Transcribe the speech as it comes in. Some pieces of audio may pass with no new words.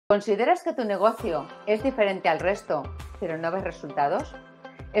¿Consideras que tu negocio es diferente al resto, pero no ves resultados?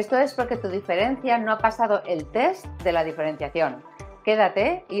 Esto es porque tu diferencia no ha pasado el test de la diferenciación.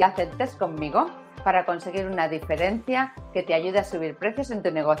 Quédate y haz el test conmigo para conseguir una diferencia que te ayude a subir precios en tu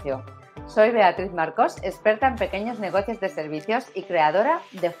negocio. Soy Beatriz Marcos, experta en pequeños negocios de servicios y creadora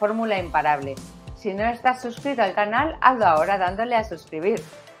de Fórmula Imparable. Si no estás suscrito al canal, hazlo ahora dándole a suscribir.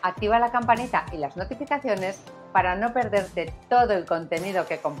 Activa la campanita y las notificaciones para no perderte todo el contenido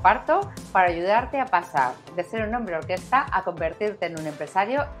que comparto para ayudarte a pasar de ser un hombre orquesta a convertirte en un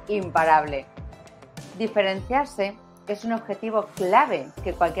empresario imparable. Diferenciarse es un objetivo clave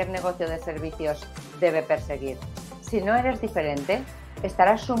que cualquier negocio de servicios debe perseguir. Si no eres diferente,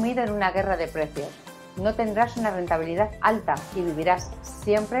 estarás sumido en una guerra de precios. No tendrás una rentabilidad alta y vivirás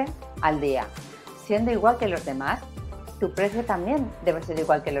siempre al día. Siendo igual que los demás, tu precio también debe ser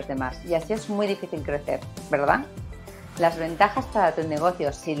igual que los demás y así es muy difícil crecer, ¿verdad? Las ventajas para tu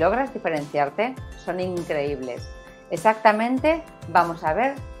negocio si logras diferenciarte son increíbles. Exactamente vamos a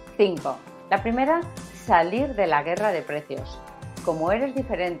ver 5. La primera, salir de la guerra de precios. Como eres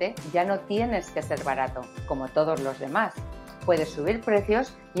diferente, ya no tienes que ser barato, como todos los demás. Puedes subir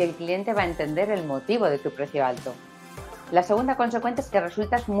precios y el cliente va a entender el motivo de tu precio alto. La segunda consecuencia es que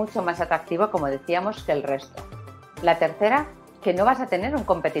resultas mucho más atractivo, como decíamos, que el resto. La tercera, que no vas a tener un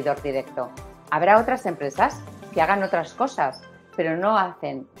competidor directo. Habrá otras empresas que hagan otras cosas, pero no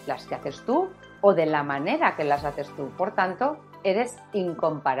hacen las que haces tú o de la manera que las haces tú. Por tanto, eres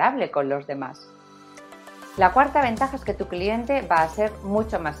incomparable con los demás. La cuarta ventaja es que tu cliente va a ser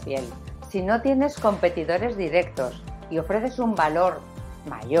mucho más fiel. Si no tienes competidores directos y ofreces un valor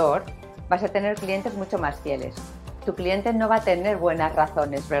mayor, vas a tener clientes mucho más fieles. Tu cliente no va a tener buenas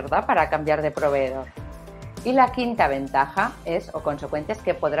razones, ¿verdad?, para cambiar de proveedor. Y la quinta ventaja o consecuencia es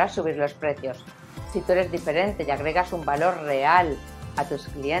que podrás subir los precios. Si tú eres diferente y agregas un valor real a tus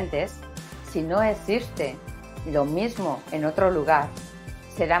clientes, si no existe lo mismo en otro lugar,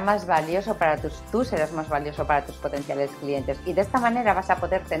 será más valioso para tú serás más valioso para tus potenciales clientes y de esta manera vas a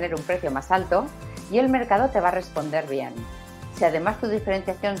poder tener un precio más alto y el mercado te va a responder bien. Si además tu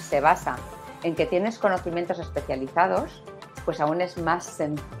diferenciación se basa en que tienes conocimientos especializados, pues aún es más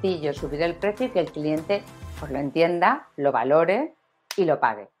sencillo subir el precio y que el cliente pues lo entienda, lo valore y lo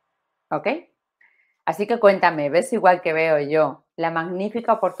pague. ¿Ok? Así que cuéntame, ¿ves igual que veo yo la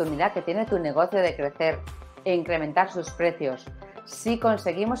magnífica oportunidad que tiene tu negocio de crecer e incrementar sus precios si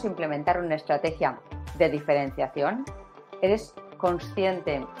conseguimos implementar una estrategia de diferenciación? ¿Eres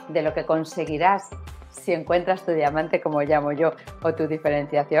consciente de lo que conseguirás si encuentras tu diamante, como llamo yo, o tu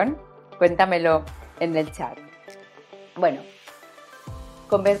diferenciación? Cuéntamelo en el chat. Bueno,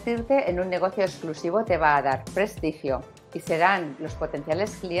 convertirte en un negocio exclusivo te va a dar prestigio y serán los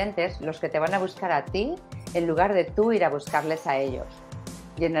potenciales clientes los que te van a buscar a ti en lugar de tú ir a buscarles a ellos.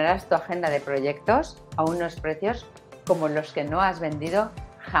 Llenarás tu agenda de proyectos a unos precios como los que no has vendido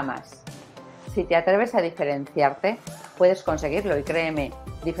jamás. Si te atreves a diferenciarte, puedes conseguirlo y créeme,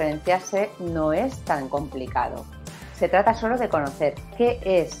 diferenciarse no es tan complicado. Se trata solo de conocer qué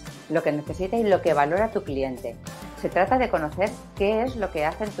es lo que necesita y lo que valora tu cliente. Se trata de conocer qué es lo que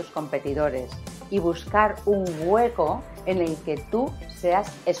hacen tus competidores y buscar un hueco en el que tú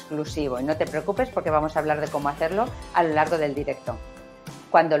seas exclusivo. Y no te preocupes porque vamos a hablar de cómo hacerlo a lo largo del directo.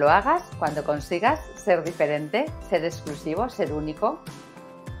 Cuando lo hagas, cuando consigas ser diferente, ser exclusivo, ser único,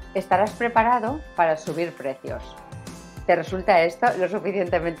 estarás preparado para subir precios. ¿Te resulta esto lo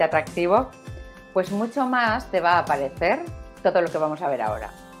suficientemente atractivo? Pues mucho más te va a parecer todo lo que vamos a ver ahora.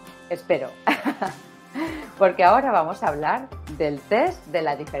 Espero. Porque ahora vamos a hablar del test de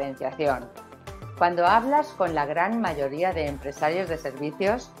la diferenciación. Cuando hablas con la gran mayoría de empresarios de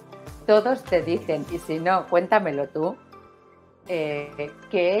servicios, todos te dicen, y si no, cuéntamelo tú, que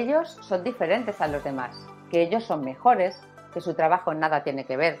ellos son diferentes a los demás, que ellos son mejores, que su trabajo nada tiene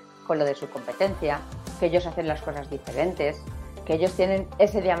que ver con lo de su competencia, que ellos hacen las cosas diferentes, que ellos tienen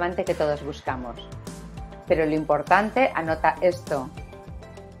ese diamante que todos buscamos. Pero lo importante, anota esto,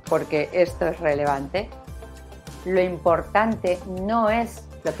 porque esto es relevante, lo importante no es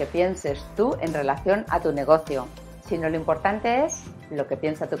lo que pienses tú en relación a tu negocio, sino lo importante es lo que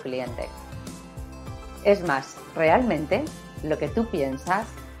piensa tu cliente. Es más, realmente lo que tú piensas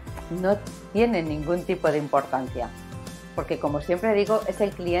no tiene ningún tipo de importancia, porque como siempre digo, es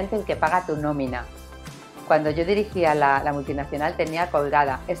el cliente el que paga tu nómina. Cuando yo dirigía la multinacional tenía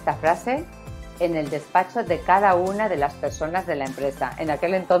colgada esta frase en el despacho de cada una de las personas de la empresa. En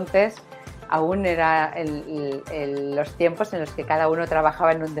aquel entonces aún era los tiempos en los que cada uno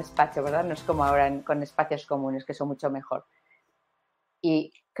trabajaba en un despacho, ¿verdad? No es como ahora con espacios comunes, que son mucho mejor.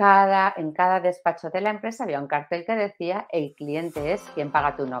 Y En cada despacho de la empresa había un cartel que decía: el cliente es quien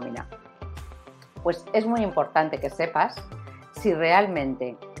paga tu nómina. Pues es muy importante que sepas si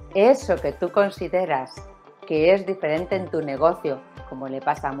realmente eso que tú consideras que es diferente en tu negocio, como le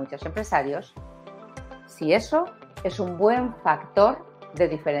pasa a muchos empresarios, si eso es un buen factor de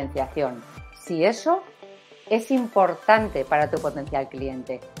diferenciación, si eso es importante para tu potencial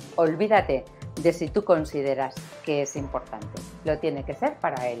cliente. Olvídate de si tú consideras que es importante, lo tiene que ser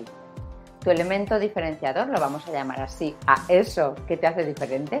para él. Tu elemento diferenciador, lo vamos a llamar así, a eso que te hace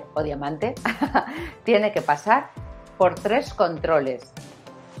diferente o diamante, tiene que pasar por 3 controles.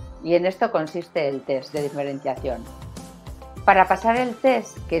 Y en esto consiste el test de diferenciación. Para pasar el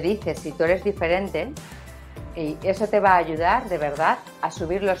test que dice si tú eres diferente, y eso te va a ayudar de verdad a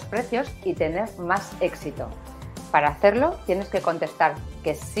subir los precios y tener más éxito. Para hacerlo tienes que contestar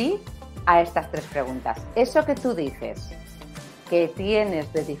que sí a estas 3 preguntas. Eso que tú dices que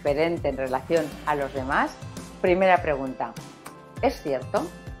tienes de diferente en relación a los demás, primera pregunta, ¿es cierto?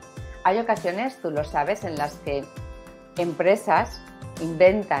 Hay ocasiones, tú lo sabes, en las que empresas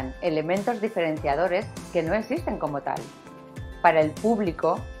inventan elementos diferenciadores que no existen como tal. Para el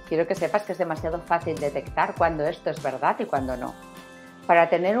público, quiero que sepas que es demasiado fácil detectar cuando esto es verdad y cuando no. Para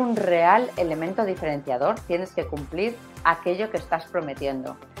tener un real elemento diferenciador, tienes que cumplir aquello que estás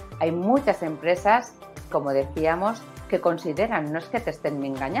prometiendo. Hay muchas empresas, como decíamos, que consideran, no es que te estén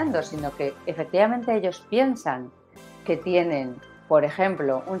engañando, sino que efectivamente ellos piensan que tienen, por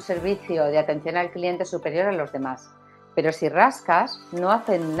ejemplo, un servicio de atención al cliente superior a los demás. Pero si rascas, no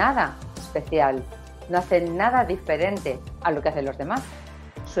hacen nada especial, no hacen nada diferente a lo que hacen los demás.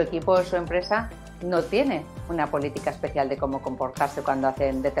 Su equipo o su empresa no tiene una política especial de cómo comportarse cuando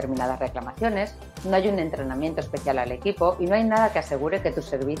hacen determinadas reclamaciones, no hay un entrenamiento especial al equipo y no hay nada que asegure que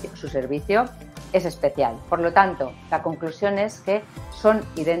su servicio es especial. Por lo tanto, la conclusión es que son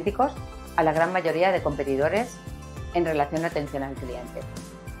idénticos a la gran mayoría de competidores en relación a atención al cliente.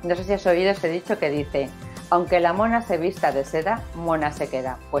 No sé si has oído este dicho que dice: aunque la mona se vista de seda, mona se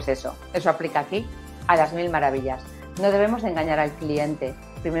queda. Pues eso aplica aquí a las 1000 maravillas. No debemos engañar al cliente.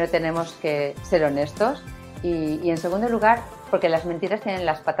 Primero tenemos que ser honestos y en segundo lugar, porque las mentiras tienen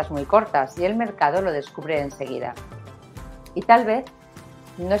las patas muy cortas y el mercado lo descubre enseguida. Y tal vez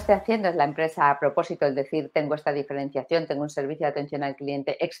no esté haciendo la empresa a propósito el decir tengo esta diferenciación, tengo un servicio de atención al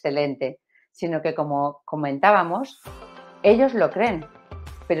cliente excelente, sino que, como comentábamos, ellos lo creen.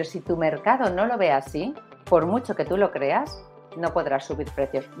 Pero si tu mercado no lo ve así, por mucho que tú lo creas, no podrás subir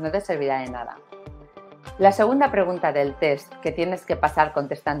precios, no te servirá de nada. La segunda pregunta del test que tienes que pasar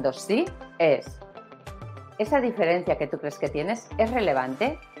contestando sí es: ¿esa diferencia que tú crees que tienes es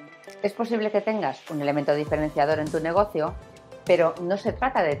relevante? Es posible que tengas un elemento diferenciador en tu negocio, pero no se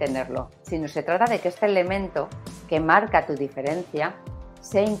trata de tenerlo, sino se trata de que este elemento que marca tu diferencia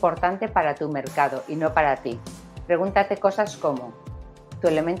sea importante para tu mercado y no para ti. Pregúntate cosas como: ¿tu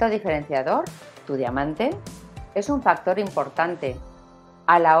elemento diferenciador, tu diamante, es un factor importante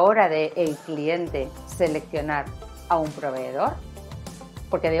a la hora de el cliente seleccionar a un proveedor?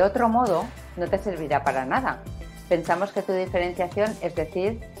 Porque de otro modo no te servirá para nada. Pensamos que tu diferenciación es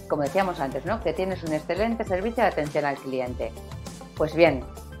decir, como decíamos antes, ¿no?, que tienes un excelente servicio de atención al cliente. Pues bien,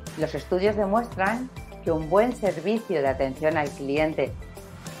 los estudios demuestran que un buen servicio de atención al cliente,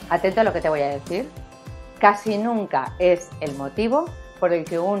 atento a lo que te voy a decir, casi nunca es el motivo por el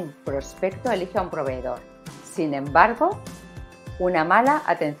que un prospecto elige a un proveedor. Sin embargo, una mala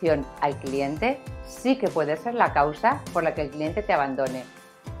atención al cliente sí que puede ser la causa por la que el cliente te abandone.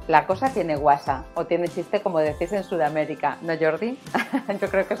 La cosa tiene guasa o tiene chiste, como decís en Sudamérica, ¿no, Jordi? Yo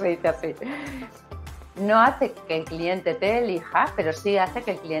creo que se dice así. No hace que el cliente te elija, pero sí hace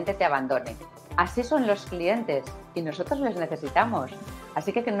que el cliente te abandone. Así son los clientes y nosotros les necesitamos.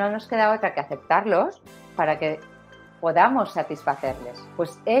 Así que no nos queda otra que aceptarlos para que podamos satisfacerles.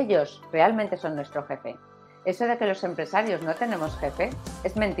 Pues ellos realmente son nuestro jefe. Eso de que los empresarios no tenemos jefe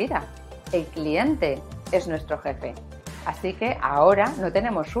es mentira. El cliente es nuestro jefe. Así que ahora no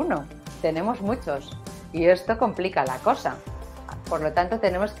tenemos uno, tenemos muchos. Y esto complica la cosa. Por lo tanto,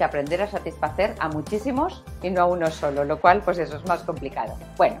 tenemos que aprender a satisfacer a muchísimos y no a uno solo, lo cual, pues eso es más complicado.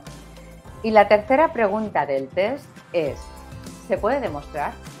 Bueno, y la tercera pregunta del test es: ¿se puede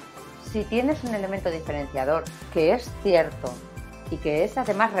demostrar? Si tienes un elemento diferenciador que es cierto y que es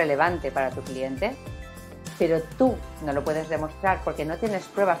además relevante para tu cliente, pero tú no lo puedes demostrar porque no tienes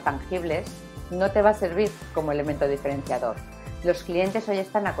pruebas tangibles, no te va a servir como elemento diferenciador. Los clientes hoy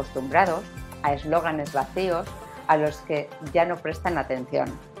están acostumbrados a eslóganes vacíos a los que ya no prestan atención.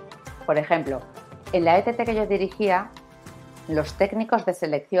 Por ejemplo, en la ETT que yo dirigía, los técnicos de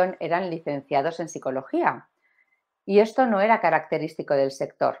selección eran licenciados en psicología Y esto no era característico del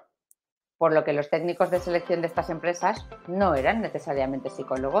sector, por lo que los técnicos de selección de estas empresas no eran necesariamente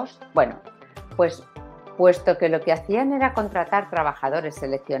psicólogos. Bueno, pues puesto que lo que hacían era contratar trabajadores,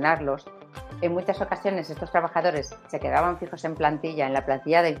 seleccionarlos, en muchas ocasiones estos trabajadores se quedaban fijos en la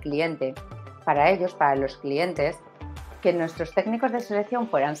plantilla del cliente. Para ellos, para los clientes, que nuestros técnicos de selección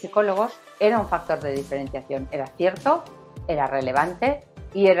fueran psicólogos era un factor de diferenciación. Era cierto, era relevante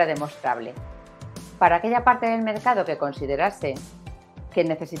y era demostrable. Para aquella parte del mercado que considerase que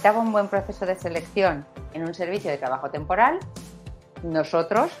necesitaba un buen proceso de selección en un servicio de trabajo temporal,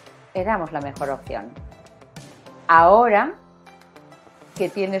 nosotros éramos la mejor opción. Ahora que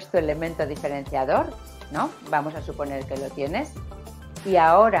tienes tu elemento diferenciador, ¿no? Vamos a suponer que lo tienes, y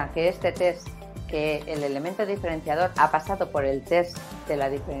ahora que este test, que el elemento diferenciador ha pasado por el test de la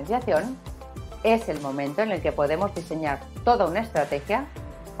diferenciación, es el momento en el que podemos diseñar toda una estrategia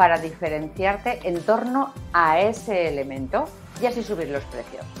para diferenciarte en torno a ese elemento y así subir los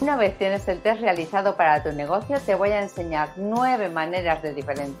precios. Una vez tienes el test realizado para tu negocio, te voy a enseñar 9 maneras de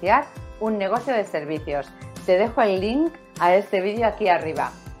diferenciar un negocio de servicios. Te dejo el link a este vídeo aquí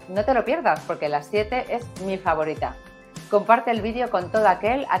arriba. No te lo pierdas porque la 7 es mi favorita. Comparte el vídeo con todo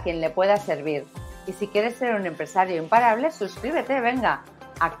aquel a quien le pueda servir. Y si quieres ser un empresario imparable, suscríbete, venga.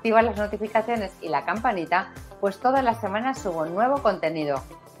 Activa las notificaciones y la campanita, pues todas las semanas subo un nuevo contenido.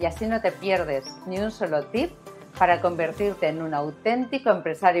 Y así no te pierdes ni un solo tip para convertirte en un auténtico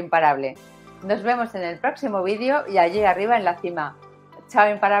empresario imparable. Nos vemos en el próximo vídeo y allí arriba en la cima. ¡Chao,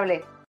 imparable!